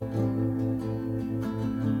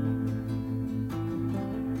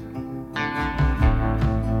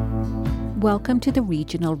Welcome to the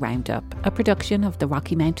Regional Roundup, a production of the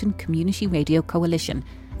Rocky Mountain Community Radio Coalition,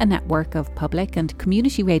 a network of public and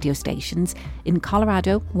community radio stations in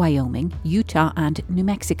Colorado, Wyoming, Utah and New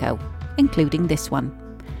Mexico, including this one.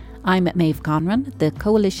 I'm Maeve Conran, the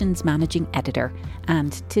Coalition's managing editor,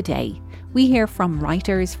 and today we hear from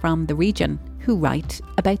writers from the region who write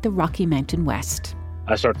about the Rocky Mountain West.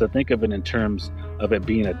 I start to think of it in terms of it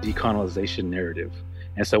being a decolonization narrative.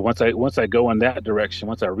 And so once I go in that direction,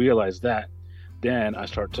 once I realize that, then I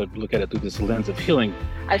start to look at it through this lens of healing.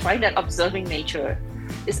 I find that observing nature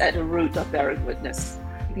is at the root of bearing witness.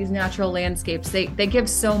 These natural landscapes, they give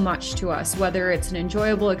so much to us, whether it's an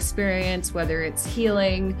enjoyable experience, whether it's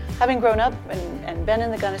healing. Having grown up and been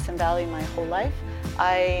in the Gunnison Valley my whole life,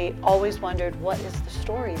 I always wondered, what is the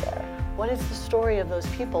story there? What is the story of those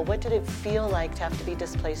people? What did it feel like to have to be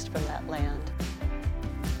displaced from that land?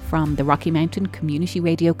 From the Rocky Mountain Community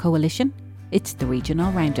Radio Coalition, it's the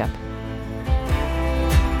Regional Roundup.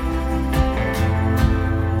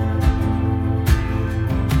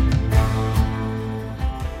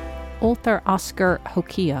 Author Oscar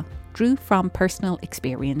Hokeah drew from personal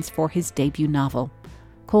experience for his debut novel.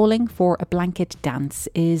 Calling for a Blanket Dance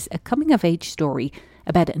is a coming-of-age story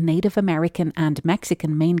about a Native American and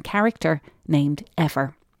Mexican main character named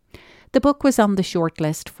Ever. The book was on the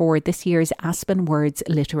shortlist for this year's Aspen Words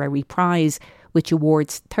Literary Prize, which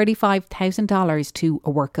awards $35,000 to a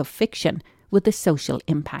work of fiction with a social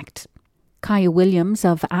impact. Kaya Williams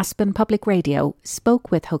of Aspen Public Radio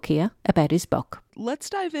spoke with Hokeah about his book. Let's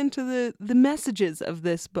dive into the messages of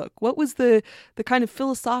this book. What was the kind of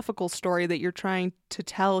philosophical story that you're trying to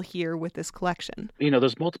tell here with this collection?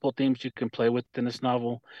 There's multiple themes you can play with in this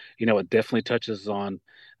novel. It definitely touches on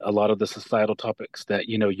a lot of the societal topics that,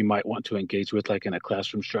 you might want to engage with, like in a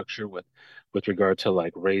classroom structure with regard to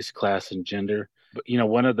like race, class, and gender. But,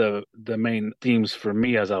 one of the main themes for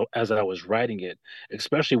me as I was writing it,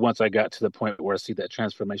 especially once I got to the point where I see that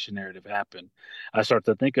transformation narrative happen, I start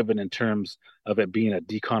to think of it in terms of it being a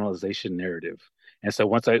decolonization narrative. And so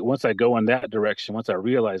once I go in that direction, once I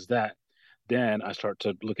realize that, then I start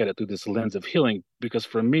to look at it through this lens of healing. Because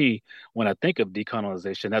for me, when I think of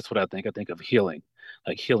decolonization, that's what I think. I think of healing,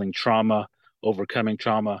 like healing trauma, overcoming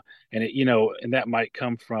trauma. And and that might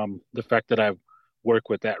come from the fact that I've worked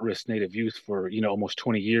with at-risk Native youth for, almost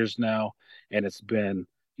 20 years now. And it's been,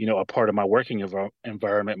 a part of my working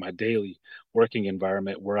environment, my daily working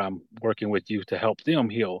environment, where I'm working with youth to help them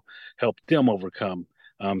heal, help them overcome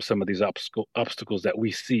some of these obstacles that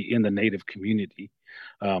we see in the Native community.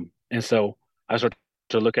 And so I start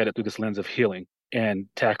to look at it through this lens of healing and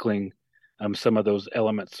tackling some of those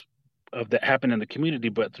elements of that happen in the community,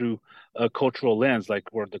 but through a cultural lens, like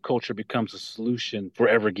where the culture becomes a solution for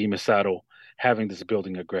Ever Gimasato having this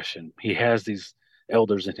building aggression. He has these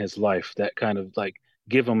elders in his life that kind of like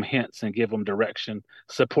give him hints and give him direction,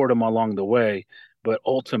 support him along the way, but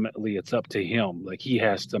ultimately it's up to him. Like he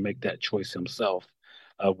has to make that choice himself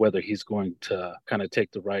of whether he's going to kind of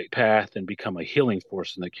take the right path and become a healing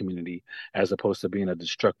force in the community as opposed to being a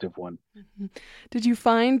destructive one. Mm-hmm. Did you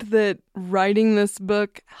find that writing this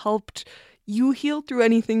book helped you heal through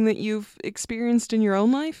anything that you've experienced in your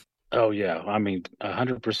own life? Oh, yeah. I mean,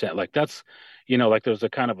 100%. Like that's, like there's a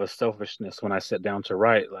kind of a selfishness when I sit down to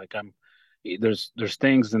write. Like there's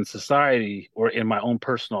things in society or in my own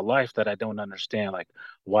personal life that I don't understand. Like,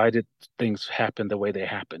 why did things happen the way they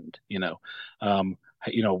happened?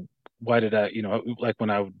 Why did I, like when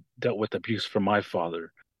I dealt with abuse from my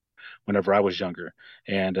father whenever I was younger,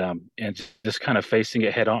 and just kind of facing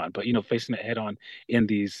it head on. But, facing it head on in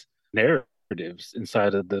these narratives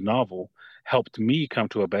inside of the novel helped me come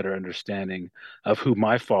to a better understanding of who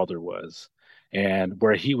my father was and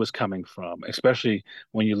where he was coming from, especially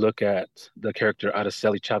when you look at the character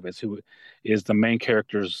Araceli Chavez, who is the main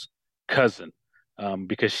character's cousin,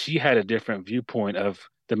 because she had a different viewpoint of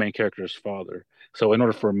the main character's father. So in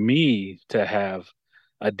order for me to have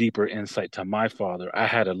a deeper insight to my father, I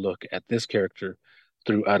had to look at this character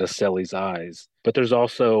through Araceli's eyes. But there's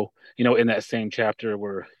also, in that same chapter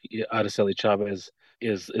where Araceli Chavez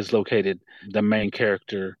is located, the main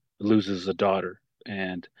character loses a daughter,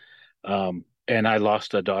 and I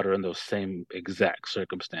lost a daughter in those same exact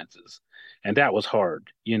circumstances, and that was hard.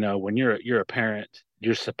 When you're a parent,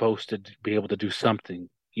 you're supposed to be able to do something.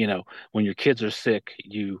 When your kids are sick,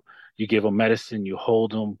 you give them medicine, you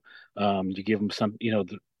hold them, you give them some,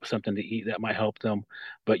 something to eat that might help them,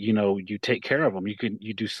 but you take care of them.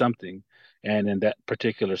 You do something, and in that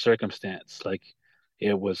particular circumstance, like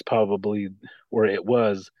it was probably, or it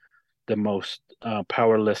was, the most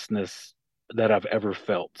powerlessness that I've ever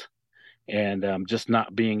felt, and just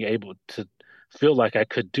not being able to feel like I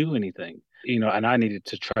could do anything, and I needed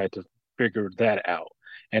to try to figure that out.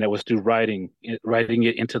 And it was through writing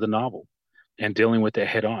it into the novel and dealing with it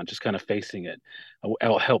head on, just kind of facing it.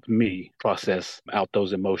 It helped me process out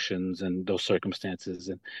those emotions and those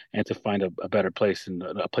circumstances, and to find a better place, and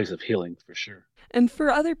a place of healing for sure. And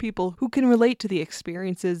for other people who can relate to the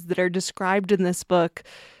experiences that are described in this book,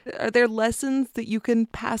 are there lessons that you can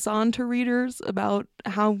pass on to readers about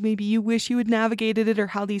how maybe you wish you had navigated it, or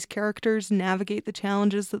how these characters navigate the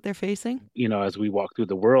challenges that they're facing? As we walk through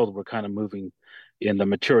the world, we're kind of moving in the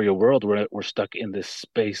material world. We're stuck in this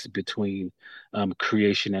space between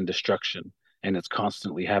creation and destruction, and it's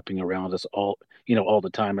constantly happening around us all the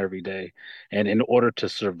time, every day. And in order to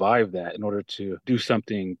survive that, in order to do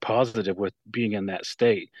something positive with being in that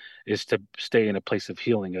state, is to stay in a place of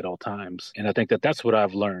healing at all times. And I think that that's what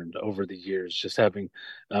I've learned over the years, just having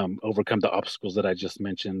overcome the obstacles that I just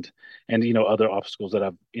mentioned, and other obstacles that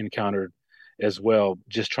I've encountered as well,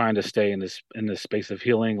 just trying to stay in this space of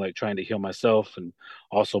healing, like trying to heal myself and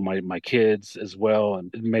also my kids as well,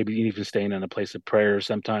 and maybe even staying in a place of prayer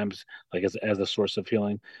sometimes, like as a source of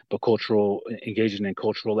healing, but engaging in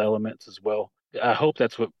cultural elements as well. I hope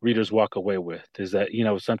that's what readers walk away with, is that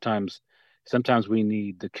sometimes we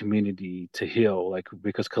need the community to heal, like,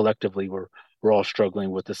 because collectively we're all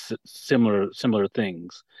struggling with the similar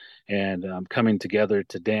things, and coming together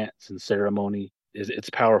to dance and ceremony, it's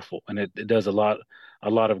powerful, and it does a lot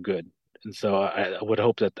of good. And so I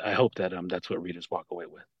hope that that's what readers walk away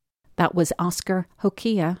with. That was Oscar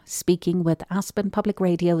Hokeah speaking with Aspen Public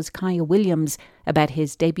Radio's Kaya Williams about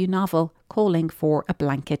his debut novel, Calling for a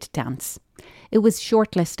Blanket Dance. It was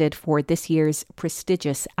shortlisted for this year's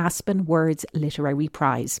prestigious Aspen Words Literary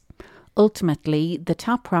Prize. Ultimately, the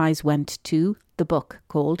top prize went to the book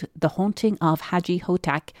called The Haunting of Haji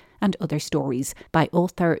Hotak and Other Stories by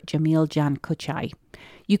author Jamil Jan Kuchai.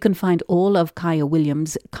 You can find all of Kaya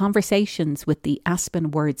Williams' conversations with the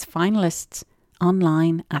Aspen Words finalists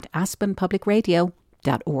online at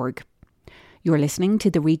aspenpublicradio.org. You're listening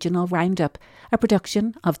to the Regional Roundup, a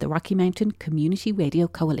production of the Rocky Mountain Community Radio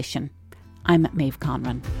Coalition. I'm Maeve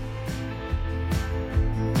Conran.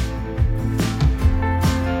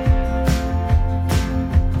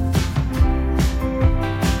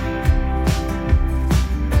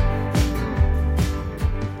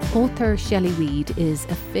 Author Shelley Read is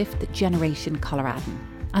a fifth-generation Coloradan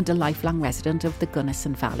and a lifelong resident of the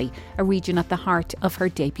Gunnison Valley, a region at the heart of her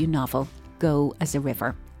debut novel, Go as a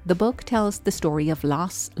River. The book tells the story of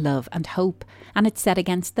loss, love and hope, and it's set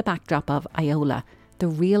against the backdrop of Iola, the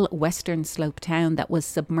real western slope town that was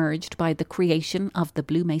submerged by the creation of the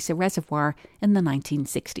Blue Mesa Reservoir in the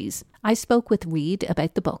 1960s. I spoke with Read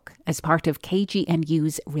about the book as part of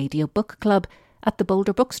KGNU's Radio Book Club at the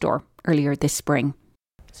Boulder Bookstore earlier this spring.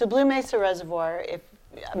 So Blue Mesa Reservoir, if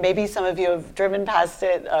maybe some of you have driven past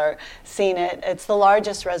it or seen it, it's the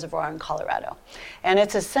largest reservoir in Colorado. And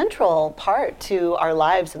it's a central part to our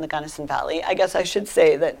lives in the Gunnison Valley. I guess I should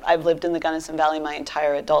say that I've lived in the Gunnison Valley my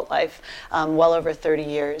entire adult life, well over 30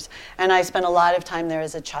 years. And I spent a lot of time there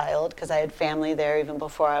as a child because I had family there even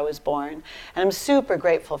before I was born. And I'm super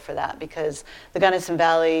grateful for that because the Gunnison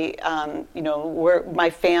Valley, my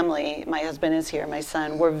family, my husband is here, my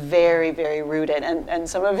son, we're very, very rooted. And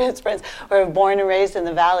some of his friends were born and raised in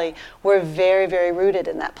the valley. We're very, very rooted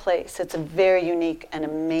in that place. It's a very unique and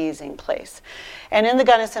amazing place. And in the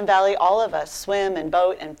Gunnison Valley, all of us swim and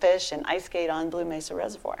boat and fish and ice skate on Blue Mesa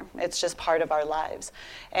Reservoir. It's just part of our lives.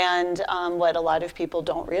 And what a lot of people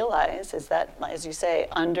don't realize is that, as you say,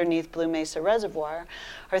 underneath Blue Mesa Reservoir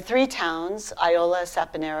are three towns, Iola,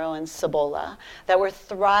 Saponero, and Cibola, that were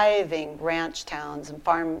thriving ranch towns and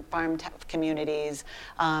farm communities.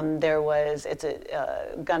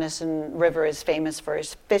 Gunnison River is famous for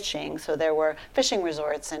its fishing, so there were fishing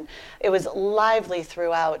resorts, and it was lively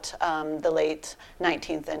throughout the late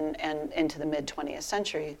 19th and into the mid-20th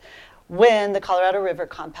century. When the Colorado River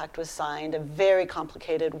Compact was signed, a very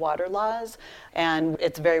complicated water laws, and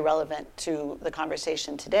it's very relevant to the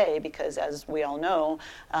conversation today because, as we all know,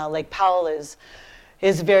 Lake Powell is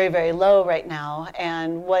very, very low right now.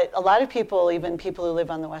 And what a lot of people, even people who live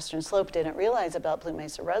on the Western Slope, didn't realize about Blue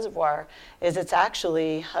Mesa Reservoir is it's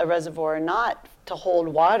actually a reservoir not to hold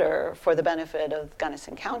water for the benefit of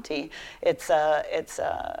Gunnison County. It's a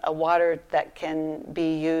water that can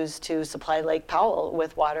be used to supply Lake Powell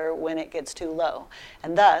with water when it gets too low.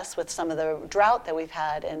 And thus, with some of the drought that we've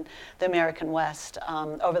had in the American West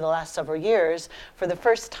over the last several years, for the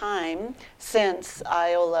first time since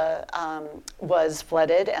Iola was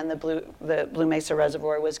flooded and the Blue Mesa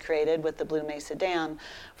Reservoir was created with the Blue Mesa Dam,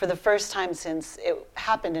 for the first time since it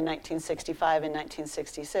happened in 1965 and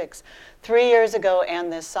 1966, 3 years ago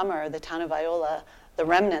and this summer, the town of Iola, the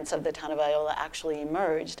remnants of the town of Iola actually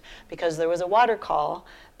emerged because there was a water call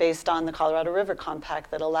based on the Colorado River Compact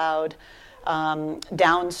that allowed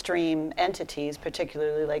downstream entities,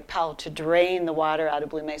 particularly Lake Powell, to drain the water out of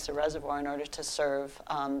Blue Mesa Reservoir in order to serve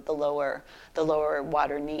the lower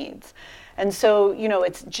water needs. And so,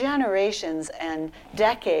 it's generations and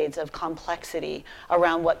decades of complexity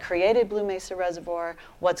around what created Blue Mesa Reservoir,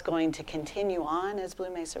 what's going to continue on as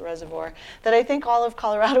Blue Mesa Reservoir, that I think all of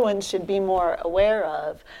Coloradoans should be more aware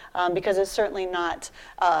of, because it's certainly not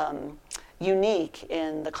unique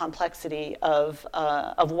in the complexity of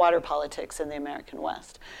water politics in the American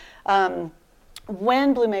West.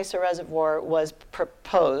 When Blue Mesa Reservoir was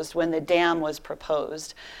proposed, when the dam was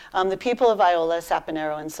proposed, the people of Iola,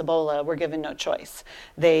 Saponaro, and Cibola were given no choice.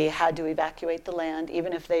 They had to evacuate the land,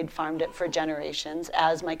 even if they'd farmed it for generations,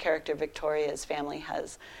 as my character Victoria's family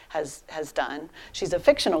has done. She's a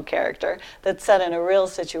fictional character that's set in a real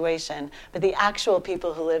situation, but the actual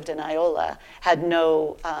people who lived in Iola had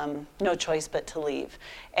no choice but to leave.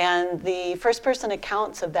 And the first-person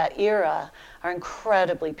accounts of that era are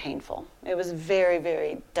incredibly painful. It was very,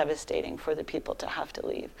 very devastating for the people to have to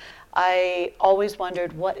leave. I always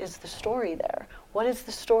wondered, what is the story there? What is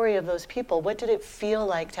the story of those people? What did it feel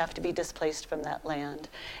like to have to be displaced from that land?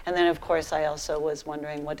 And then, of course, I also was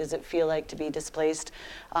wondering, what does it feel like to be displaced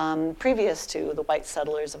previous to the white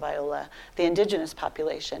settlers of Iola, the indigenous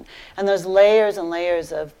population? And those layers and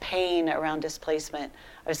layers of pain around displacement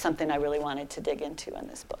are something I really wanted to dig into in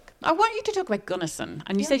this book. I want you to talk about Gunnison.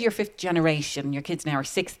 And you said you're fifth generation, your kids now are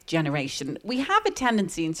sixth generation. We have a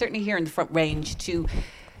tendency, and certainly here in the Front Range, to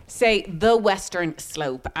say the Western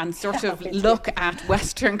Slope and sort of look at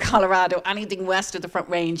Western Colorado, anything west of the Front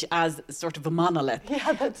Range, as sort of a monolith.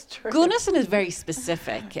 Yeah, that's true. Gunnison is very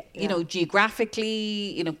specific,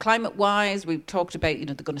 geographically, climate-wise. We've talked about,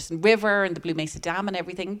 the Gunnison River and the Blue Mesa Dam and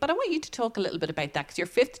everything. But I want you to talk a little bit about that, because you're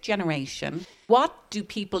fifth generation. What do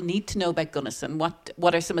people need to know about Gunnison?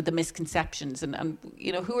 What are some of the misconceptions? And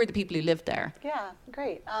who are the people who live there? Yeah,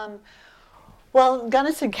 great. Well,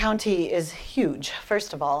 Gunnison County is huge,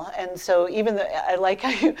 first of all, and so even though I like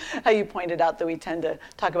how you pointed out that we tend to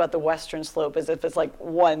talk about the Western Slope as if it's like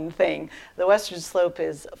one thing. The Western Slope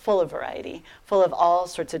is full of variety, full of all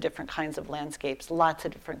sorts of different kinds of landscapes, lots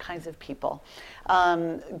of different kinds of people.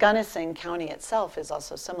 Gunnison County itself is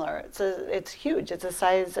also similar. It's huge. It's the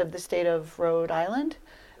size of the state of Rhode Island.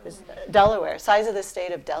 Delaware, size of the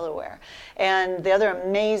state of Delaware. And the other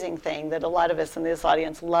amazing thing that a lot of us in this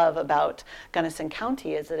audience love about Gunnison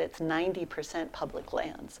County is that it's 90% public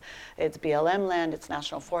lands. It's BLM land, it's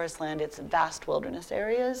national forest land, it's vast wilderness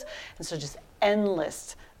areas, and so just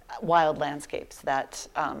endless wild landscapes that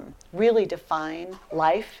really define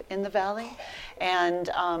life in the valley. And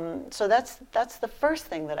so that's the first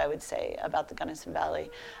thing that I would say about the Gunnison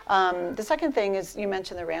Valley. The second thing is, you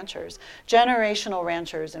mentioned the ranchers, generational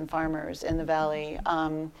ranchers and farmers in the valley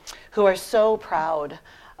who are so proud,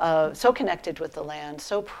 so connected with the land,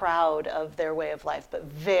 so proud of their way of life, but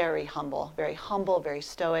very humble, very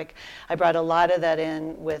stoic. I brought a lot of that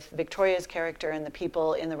in with Victoria's character and the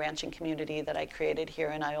people in the ranching community that I created here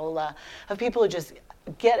in Iola, of people who just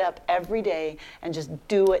get up every day and just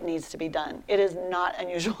do what needs to be done. It is not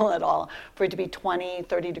unusual at all for it to be 20,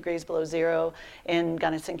 30 degrees below zero in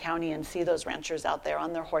Gunnison County and see those ranchers out there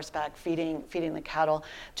on their horseback feeding the cattle.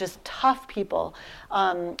 Just tough people.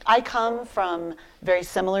 I come from very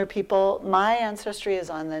similar people. My ancestry is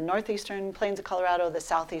on the northeastern plains of Colorado, the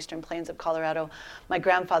southeastern plains of Colorado. My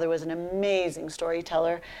grandfather was an amazing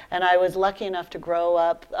storyteller, and I was lucky enough to grow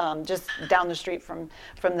up just down the street from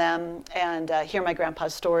them and hear my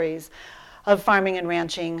grandpa's stories of farming and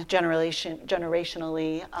ranching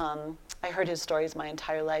generationally. I heard his stories my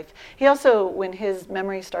entire life. He also, when his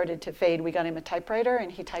memory started to fade, we got him a typewriter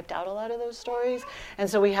and he typed out a lot of those stories. And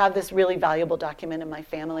so we have this really valuable document in my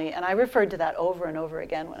family, and I referred to that over and over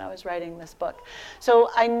again when I was writing this book.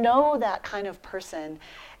 So I know that kind of person,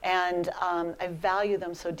 and I value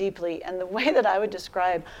them so deeply. And the way that I would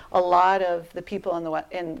describe a lot of the people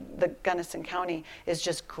in the Gunnison County is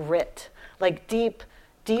just grit, like deep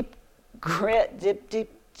grit,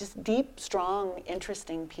 just deep, strong,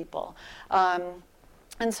 interesting people.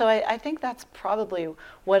 And so I think that's probably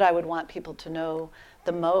what I would want people to know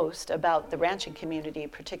the most about the ranching community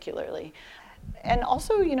particularly. And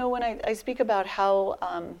also, when I speak about how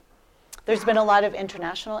There's been a lot of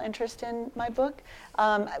international interest in my book.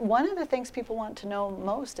 One of the things people want to know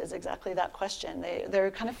most is exactly that question.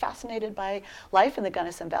 They're kind of fascinated by life in the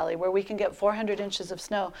Gunnison Valley, where we can get 400 inches of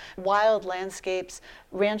snow, wild landscapes,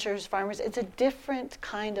 ranchers, farmers. It's a different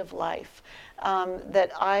kind of life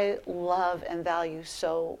that I love and value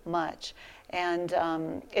so much. And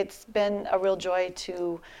it's been a real joy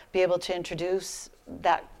to be able to introduce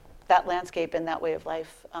that landscape and that way of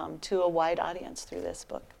life to a wide audience through this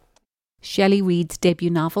book. Shelley Read's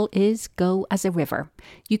debut novel is Go as a River.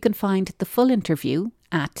 You can find the full interview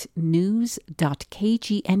at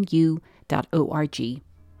news.kzmu.org.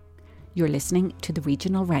 You're listening to the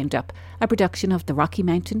Regional Roundup, a production of the Rocky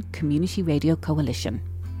Mountain Community Radio Coalition.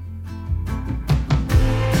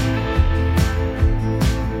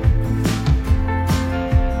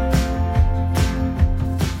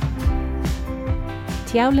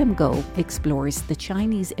 Teow Lim Goh explores the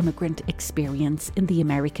Chinese immigrant experience in the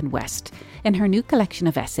American West in her new collection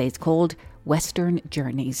of essays called Western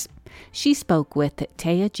Journeys. She spoke with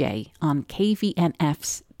Taya J on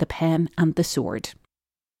KVNF's The Pen and the Sword.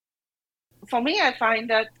 For me, I find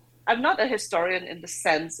that I'm not a historian in the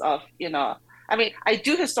sense of, I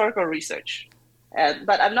do historical research,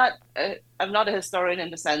 but I'm not a historian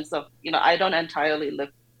in the sense of, I don't entirely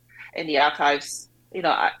live in the archives.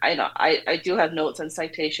 I do have notes and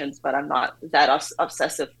citations, but I'm not that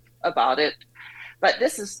obsessive about it. But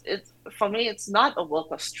for me, it's not a work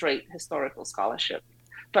of straight historical scholarship,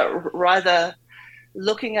 but rather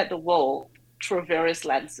looking at the world through various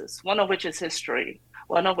lenses, one of which is history,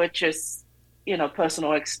 one of which is,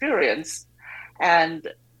 personal experience, and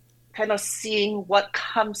kind of seeing what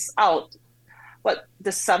comes out, what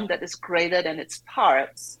the sum that is greater than its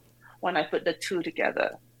parts when I put the two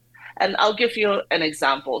together. And I'll give you an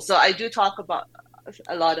example. So I do talk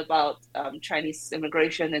a lot about Chinese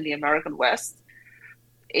immigration in the American West.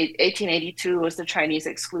 1882 was the Chinese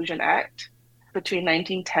Exclusion Act. Between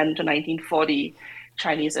 1910 to 1940,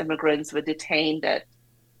 Chinese immigrants were detained at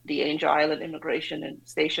the Angel Island Immigration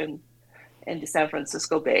Station in the San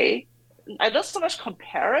Francisco Bay. I don't so much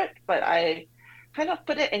compare it, but I kind of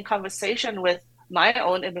put it in conversation with my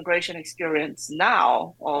own immigration experience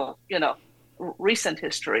now, or, recent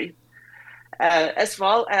history, as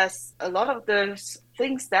well as a lot of the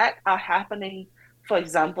things that are happening, for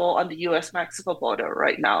example, on the US-Mexico border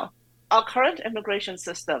right now. Our current immigration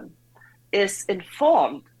system is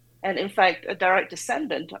informed and, in fact, a direct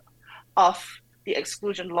descendant of the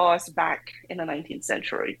exclusion laws back in the 19th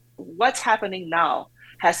century. What's happening now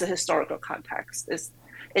has a historical context.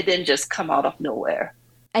 It didn't just come out of nowhere.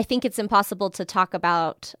 I think it's impossible to talk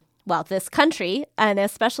about, this country, and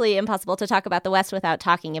especially impossible to talk about the West without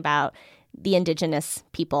talking about the indigenous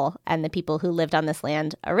people and the people who lived on this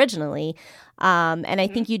land originally. And I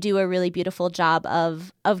think you do a really beautiful job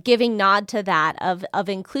of giving nod to that, of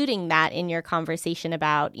including that in your conversation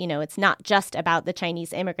about, it's not just about the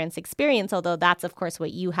Chinese immigrants' experience, although that's, of course,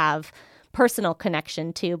 what you have personal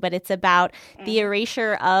connection to, but it's about the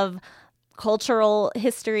erasure of cultural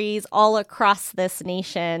histories all across this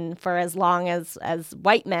nation for as long as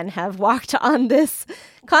white men have walked on this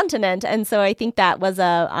continent. And so I think that was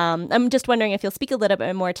I'm just wondering if you'll speak a little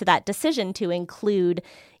bit more to that decision to include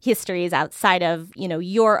histories outside of,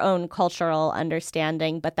 your own cultural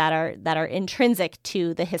understanding, but that are intrinsic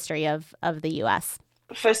to the history of the U.S.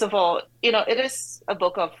 First of all, it is a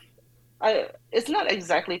book of, it's not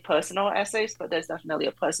exactly personal essays, but there's definitely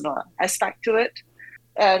a personal aspect to it.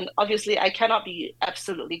 And obviously, I cannot be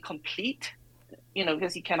absolutely complete,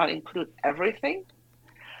 because you cannot include everything.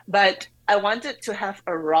 But I wanted to have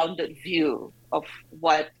a rounded view of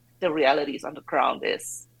what the realities on the ground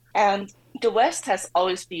is. And the West has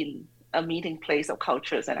always been a meeting place of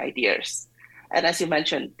cultures and ideas. And as you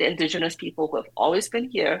mentioned, the indigenous people who have always been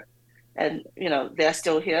here, and, they're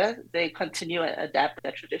still here, they continue and adapt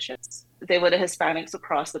their traditions. They were the Hispanics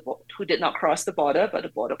who did not cross the border, but the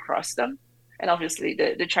border crossed them. And obviously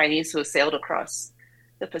the Chinese who sailed across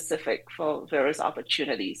the Pacific for various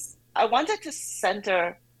opportunities. I wanted to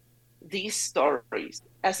center these stories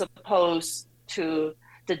as opposed to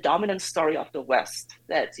the dominant story of the West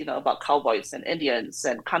that's, about cowboys and Indians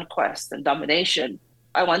and conquest and domination.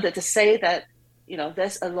 I wanted to say that,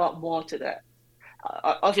 there's a lot more to that.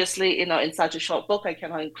 Obviously, in such a short book, I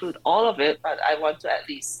cannot include all of it, but I want to at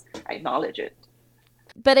least acknowledge it.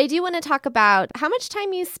 But I do want to talk about how much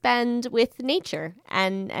time you spend with nature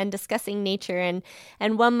and discussing nature. And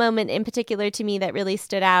one moment in particular to me that really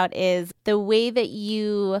stood out is the way that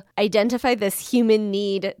you identify this human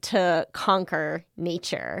need to conquer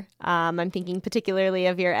nature. I'm thinking particularly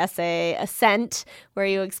of your essay, Ascent, where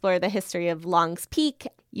you explore the history of Long's Peak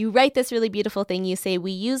You write this really beautiful thing. You say,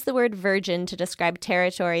 we use the word virgin to describe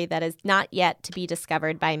territory that is not yet to be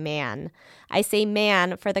discovered by man. I say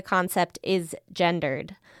man, for the concept is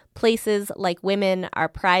gendered. Places like women are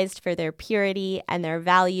prized for their purity, and their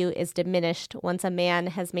value is diminished once a man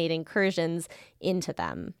has made incursions into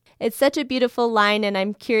them. It's such a beautiful line, and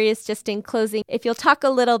I'm curious, just in closing, if you'll talk a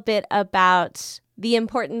little bit about the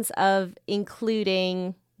importance of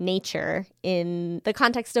including nature in the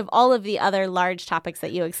context of all of the other large topics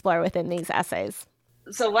that you explore within these essays.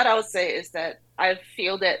 So what I would say is that I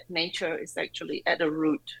feel that nature is actually at the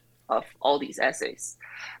root of all these essays.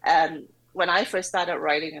 And when I first started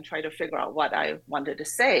writing and tried to figure out what I wanted to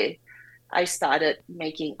say, I started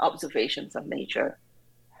making observations of nature.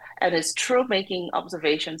 And it's through making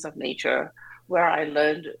observations of nature where I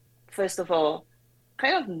learned, first of all,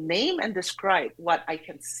 kind of name and describe what I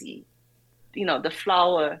can see. The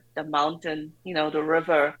flower, the mountain, the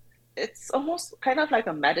river. It's almost kind of like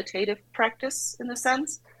a meditative practice in a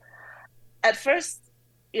sense. At first,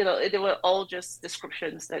 they were all just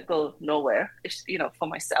descriptions that go nowhere, for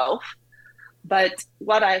myself. But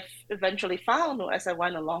what I've eventually found as I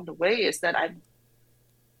went along the way is that I've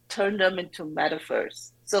turned them into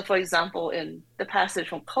metaphors. So for example, in the passage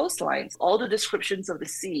from Coastlines, all the descriptions of the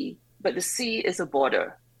sea, but the sea is a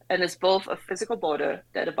border. And it's both a physical border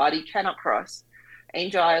that the body cannot cross.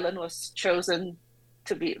 Angel Island was chosen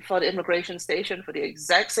to be for the immigration station for the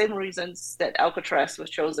exact same reasons that Alcatraz was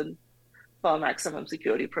chosen for a maximum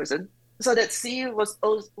security prison. So that sea was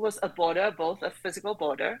a border, both a physical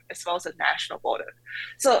border as well as a national border.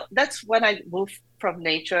 So that's when I moved from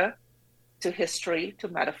nature to history to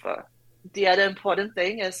metaphor. The other important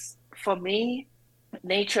thing is, for me,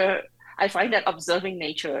 nature, I find that observing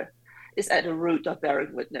nature is at the root of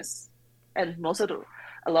bearing witness. And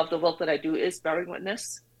a lot of the work that I do is bearing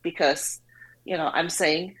witness because, I'm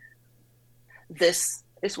saying this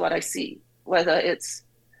is what I see, whether it's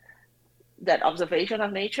that observation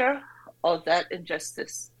of nature or that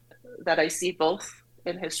injustice that I see both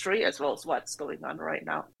in history as well as what's going on right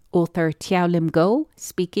now. Author Teow Lim Goh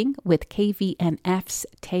speaking with KVNF's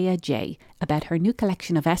Taya J about her new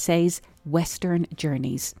collection of essays, Western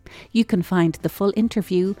Journeys. You can find the full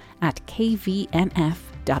interview at kvnf.org.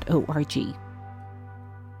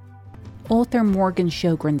 Author Morgan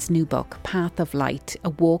Sjogren's new book, Path of Light, A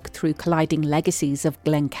Walk Through Colliding Legacies of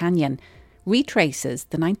Glen Canyon, retraces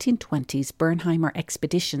the 1920s Bernheimer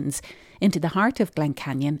expeditions into the heart of Glen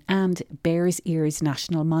Canyon and Bears Ears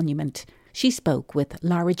National Monument. She spoke with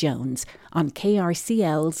Lara Jones on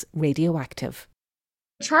KRCL's Radioactive.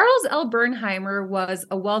 Charles L. Bernheimer was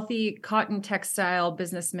a wealthy cotton textile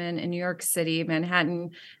businessman in New York City,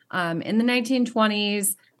 Manhattan, in the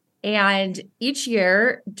 1920s. And each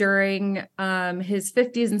year during his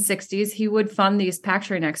 50s and 60s, he would fund these pack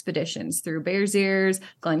train expeditions through Bears Ears,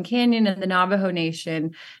 Glen Canyon, and the Navajo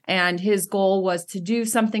Nation. And his goal was to do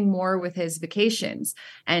something more with his vacations.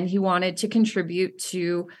 And he wanted to contribute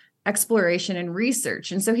to exploration and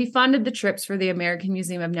research. And so he funded the trips for the American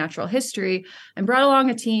Museum of Natural History and brought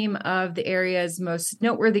along a team of the area's most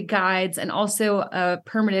noteworthy guides and also a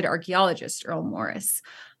permitted archaeologist, Earl Morris.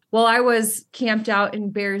 While I was camped out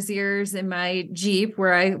in Bears Ears in my Jeep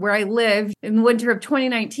where I lived in the winter of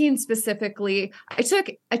 2019 specifically, I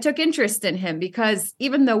took interest in him because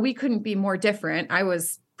even though we couldn't be more different, I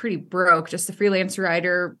was pretty broke, just a freelance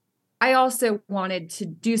writer. I also wanted to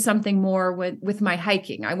do something more with my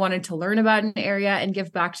hiking. I wanted to learn about an area and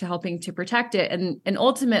give back to helping to protect it. And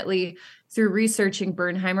ultimately, through researching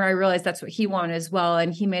Bernheimer, I realized that's what he wanted as well.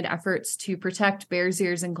 And he made efforts to protect Bears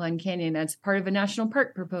Ears and Glen Canyon as part of a national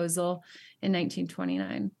park proposal in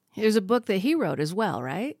 1929. There's a book that he wrote as well,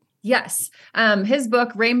 right? Yes. His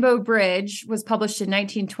book, Rainbow Bridge, was published in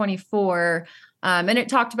 1924. And it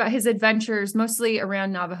talked about his adventures mostly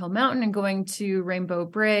around Navajo Mountain and going to Rainbow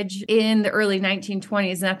Bridge in the early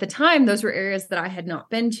 1920s. And at the time, those were areas that I had not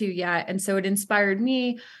been to yet. And so it inspired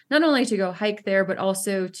me not only to go hike there, but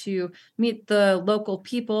also to meet the local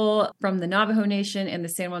people from the Navajo Nation and the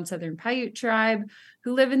San Juan Southern Paiute tribe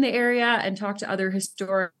who live in the area and talk to other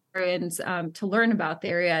historians to learn about the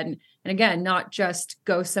area. And again, not just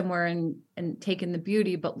go somewhere and take in the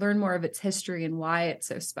beauty, but learn more of its history and why it's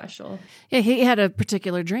so special. Yeah, he had a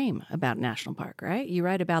particular dream about National Park, right? You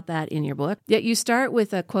write about that in your book. Yet you start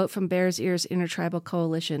with a quote from Bears Ears Intertribal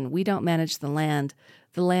Coalition: "We don't manage the land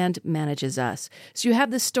manages us." So you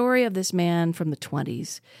have the story of this man from the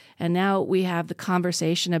 20s, and now we have the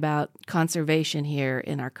conversation about conservation here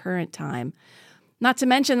in our current time. Not to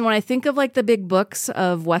mention, when I think of like the big books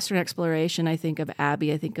of Western exploration, I think of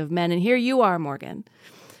Abby, I think of Men, and here you are, Morgan,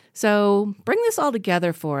 So bring this all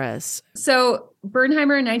together for us. So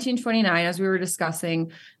Bernheimer in 1929, as we were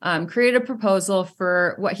discussing, created a proposal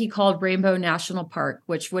for what he called Rainbow National Park,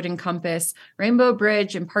 which would encompass Rainbow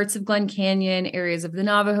Bridge and parts of Glen Canyon, areas of the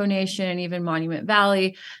Navajo Nation, and even Monument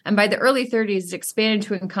Valley. And by the early 30s, it expanded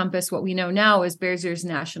to encompass what we know now as Bears Ears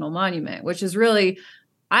National Monument, which is really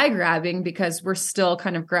eye-grabbing because we're still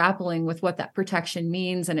kind of grappling with what that protection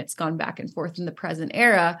means, and it's gone back and forth in the present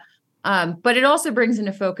era. But it also brings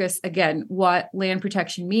into focus, again, what land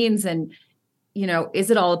protection means and, is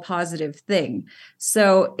it all a positive thing?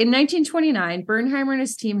 So in 1929, Bernheimer and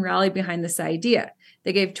his team rallied behind this idea.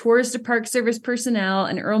 They gave tours to Park Service personnel,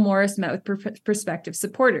 and Earl Morris met with prospective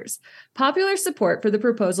supporters. Popular support for the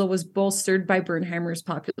proposal was bolstered by Bernheimer's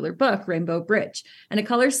popular book, Rainbow Bridge, and a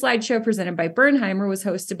color slideshow presented by Bernheimer was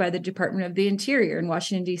hosted by the Department of the Interior in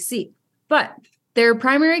Washington, D.C. But their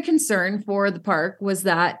primary concern for the park was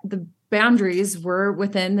that the boundaries were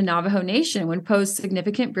within the Navajo Nation would pose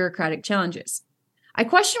significant bureaucratic challenges. I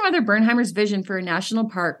question whether Bernheimer's vision for a national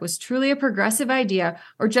park was truly a progressive idea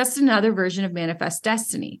or just another version of Manifest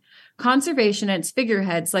Destiny. Conservation and its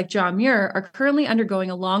figureheads like John Muir are currently undergoing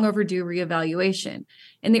a long overdue reevaluation.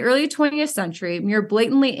 In the early 20th century, Muir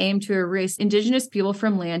blatantly aimed to erase Indigenous people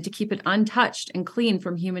from land to keep it untouched and clean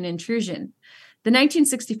from human intrusion. The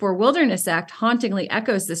 1964 Wilderness Act hauntingly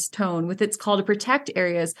echoes this tone with its call to protect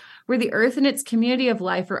areas where the earth and its community of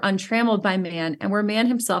life are untrammeled by man and where man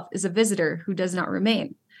himself is a visitor who does not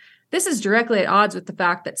remain. This is directly at odds with the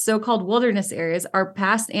fact that so-called wilderness areas are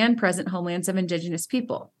past and present homelands of Indigenous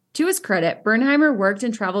people. To his credit, Bernheimer worked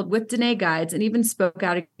and traveled with Dene guides and even spoke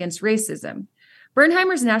out against racism.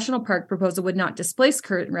 Bernheimer's national park proposal would not displace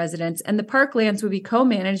current residents, and the park lands would be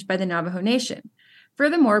co-managed by the Navajo Nation.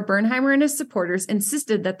 Furthermore, Bernheimer and his supporters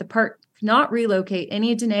insisted that the park not relocate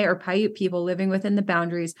any Dene or Paiute people living within the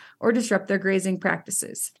boundaries or disrupt their grazing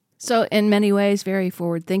practices. So in many ways, very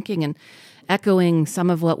forward-thinking and echoing some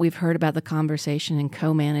of what we've heard about the conversation in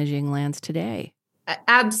co-managing lands today.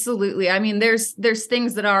 Absolutely. I mean, there's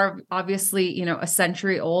things that are obviously, a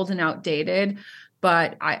century old and outdated,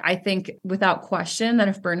 but I think without question that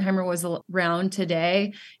if Bernheimer was around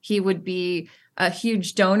today, he would be a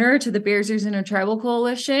huge donor to the Bears Ears Intertribal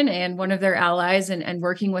Coalition and one of their allies and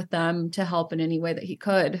working with them to help in any way that he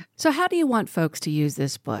could. So how do you want folks to use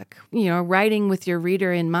this book? Writing with your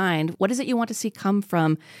reader in mind, what is it you want to see come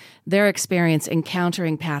from their experience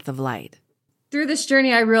encountering Path of Light? Through this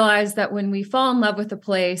journey, I realized that when we fall in love with a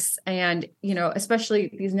place and,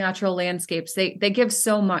 especially these natural landscapes, they give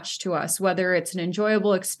so much to us, whether it's an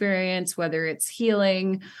enjoyable experience, whether it's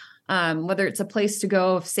healing, whether it's a place to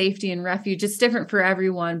go of safety and refuge. It's different for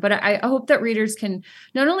everyone. But I hope that readers can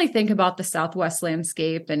not only think about the Southwest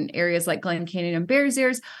landscape and areas like Glen Canyon and Bears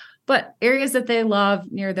Ears, but areas that they love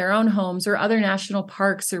near their own homes or other national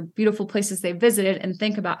parks or beautiful places they visited, and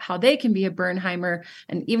think about how they can be a Bernheimer.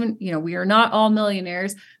 And even, we are not all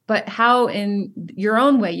millionaires, but how in your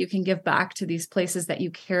own way you can give back to these places that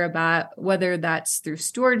you care about, whether that's through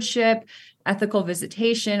stewardship, ethical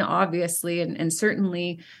visitation, obviously, and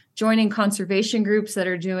certainly joining conservation groups that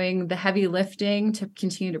are doing the heavy lifting to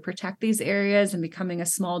continue to protect these areas and becoming a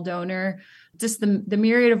small donor. Just the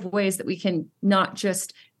myriad of ways that we can not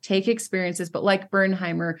just take experiences, but like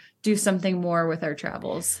Bernheimer, do something more with our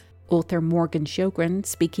travels. Author Morgan Sjogren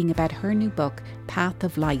speaking about her new book, Path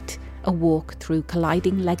of Light, a walk through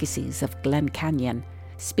colliding legacies of Glen Canyon,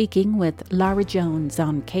 speaking with Lara Jones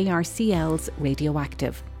on KRCL's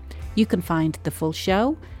Radioactive. You can find the full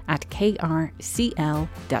show at krcl.org.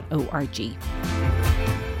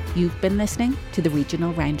 You've been listening to the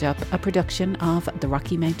Regional Roundup, a production of the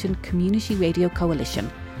Rocky Mountain Community Radio Coalition,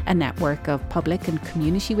 a network of public and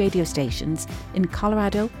community radio stations in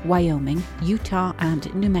Colorado, Wyoming, Utah,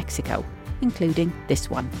 and New Mexico, including this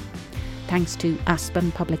one. Thanks to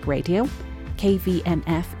Aspen Public Radio,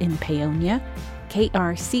 KVNF in Paonia,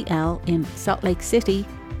 KRCL in Salt Lake City,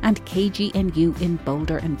 and KGNU in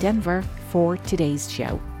Boulder and Denver for today's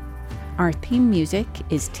show. Our theme music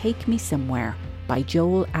is Take Me Somewhere by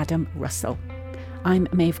Joel Adam Russell. I'm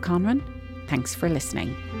Maeve Conran. Thanks for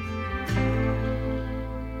listening.